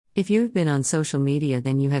If you've been on social media,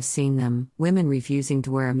 then you have seen them, women refusing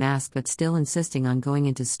to wear a mask but still insisting on going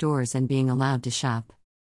into stores and being allowed to shop.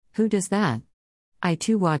 Who does that? I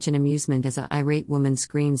too watch in amusement as an irate woman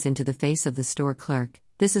screams into the face of the store clerk,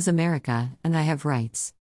 "This is America, and I have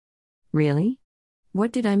rights." Really?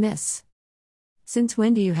 What did I miss? Since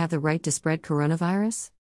when do you have the right to spread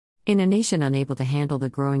coronavirus? In a nation unable to handle the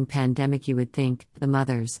growing pandemic, you would think the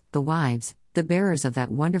mothers, the wives, the bearers of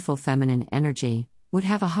that wonderful feminine energy, would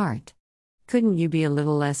have a heart. Couldn't you be a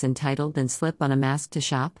little less entitled and slip on a mask to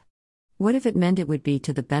shop? What if it meant it would be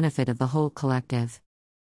to the benefit of the whole collective?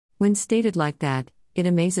 When stated like that, it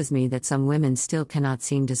amazes me that some women still cannot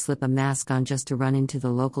seem to slip a mask on just to run into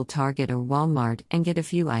the local Target or Walmart and get a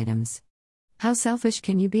few items. How selfish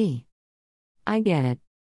can you be? I get it.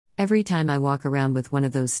 Every time I walk around with one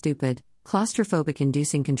of those stupid,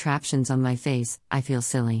 claustrophobic-inducing contraptions on my face, I feel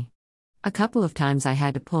silly. A couple of times I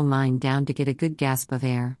had to pull mine down to get a good gasp of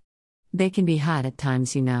air. They can be hot at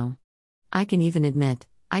times, you know. I can even admit,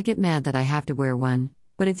 I get mad that I have to wear one,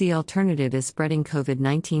 but if the alternative is spreading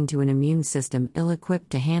COVID-19 to an immune system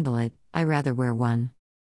ill-equipped to handle it, I'd rather wear one.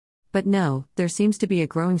 But no, there seems to be a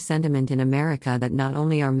growing sentiment in America that not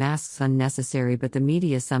only are masks unnecessary, but the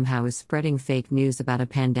media somehow is spreading fake news about a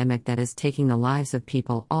pandemic that is taking the lives of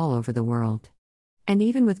people all over the world. And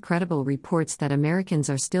even with credible reports that Americans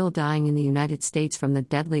are still dying in the United States from the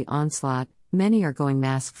deadly onslaught, many are going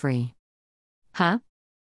mask-free. Huh?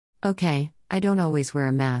 Okay, I don't always wear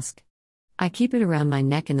a mask. I keep it around my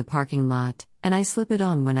neck in the parking lot, and I slip it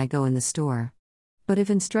on when I go in the store. But if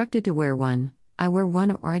instructed to wear one, I wear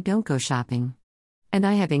one or I don't go shopping. And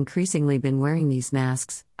I have increasingly been wearing these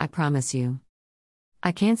masks, I promise you.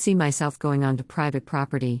 I can't see myself going onto private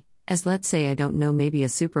property, as let's say I don't know, maybe a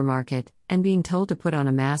supermarket, and being told to put on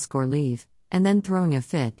a mask or leave, and then throwing a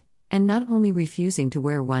fit, and not only refusing to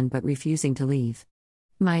wear one but refusing to leave.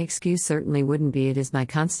 My excuse certainly wouldn't be it is my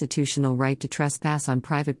constitutional right to trespass on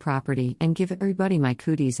private property and give everybody my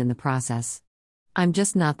cooties in the process. I'm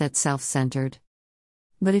just not that self-centered.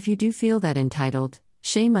 But if you do feel that entitled,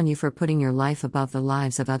 shame on you for putting your life above the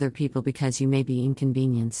lives of other people because you may be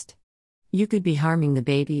inconvenienced. You could be harming the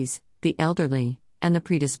babies, the elderly, and the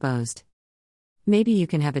predisposed. Maybe you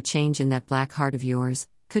can have a change in that black heart of yours,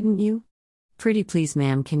 couldn't you? Pretty please,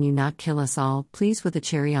 ma'am, can you not kill us all, please, with a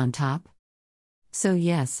cherry on top? So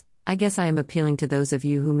yes, I guess I am appealing to those of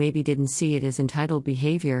you who maybe didn't see it as entitled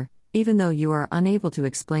behavior, even though you are unable to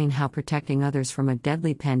explain how protecting others from a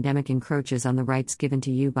deadly pandemic encroaches on the rights given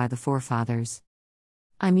to you by the forefathers.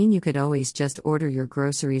 I mean, you could always just order your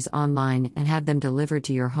groceries online and have them delivered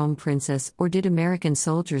to your home, princess, or did American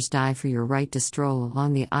soldiers die for your right to stroll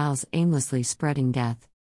along the aisles aimlessly spreading death?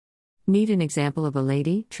 Need an example of a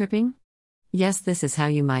lady tripping? Yes, this is how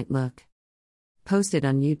you might look. Posted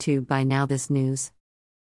on YouTube by Now This News.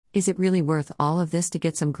 Is it really worth all of this to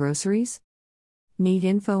get some groceries? Need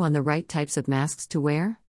info on the right types of masks to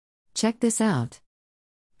wear? Check this out.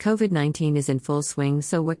 COVID-19 is in full swing,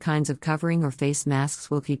 so what kinds of covering or face masks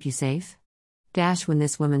will keep you safe? When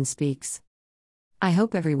this woman speaks. I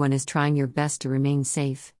hope everyone is trying your best to remain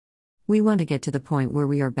safe. We want to get to the point where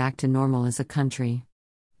we are back to normal as a country.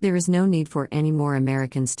 There is no need for any more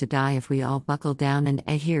Americans to die if we all buckle down and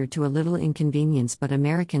adhere to a little inconvenience, but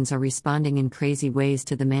Americans are responding in crazy ways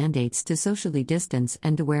to the mandates to socially distance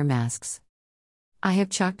and to wear masks. I have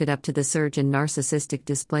chalked it up to the surge in narcissistic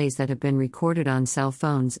displays that have been recorded on cell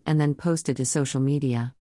phones and then posted to social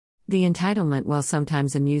media. The entitlement, while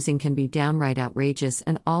sometimes amusing, can be downright outrageous,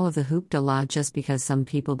 and all of the hoopla just because some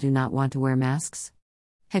people do not want to wear masks.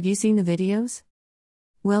 Have you seen the videos?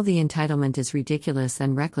 Well, the entitlement is ridiculous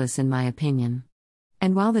and reckless in my opinion.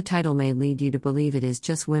 And while the title may lead you to believe it is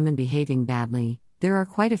just women behaving badly, there are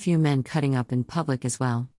quite a few men cutting up in public as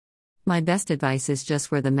well. My best advice is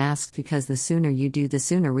just wear the masks, because the sooner you do, the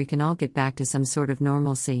sooner we can all get back to some sort of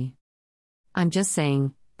normalcy. I'm just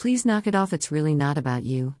saying, please knock it off. It's really not about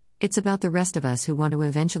you, it's about the rest of us who want to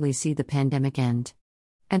eventually see the pandemic end.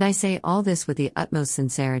 And I say all this with the utmost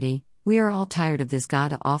sincerity. We are all tired of this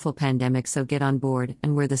god-awful pandemic, so get on board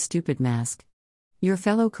and wear the stupid mask. Your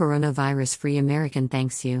fellow coronavirus-free American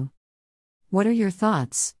thanks you. What are your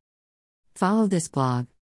thoughts? Follow this blog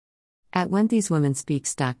at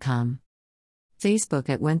whenthiswomenspeaks.com, Facebook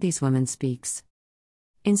at whenthiswomenspeaks,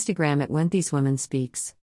 Instagram at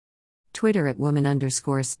whenthiswomenspeaks, Twitter at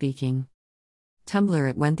woman_speaking, Tumblr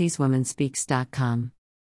at whenthiswomenspeaks.com,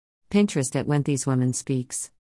 Pinterest at whenthiswomenspeaks.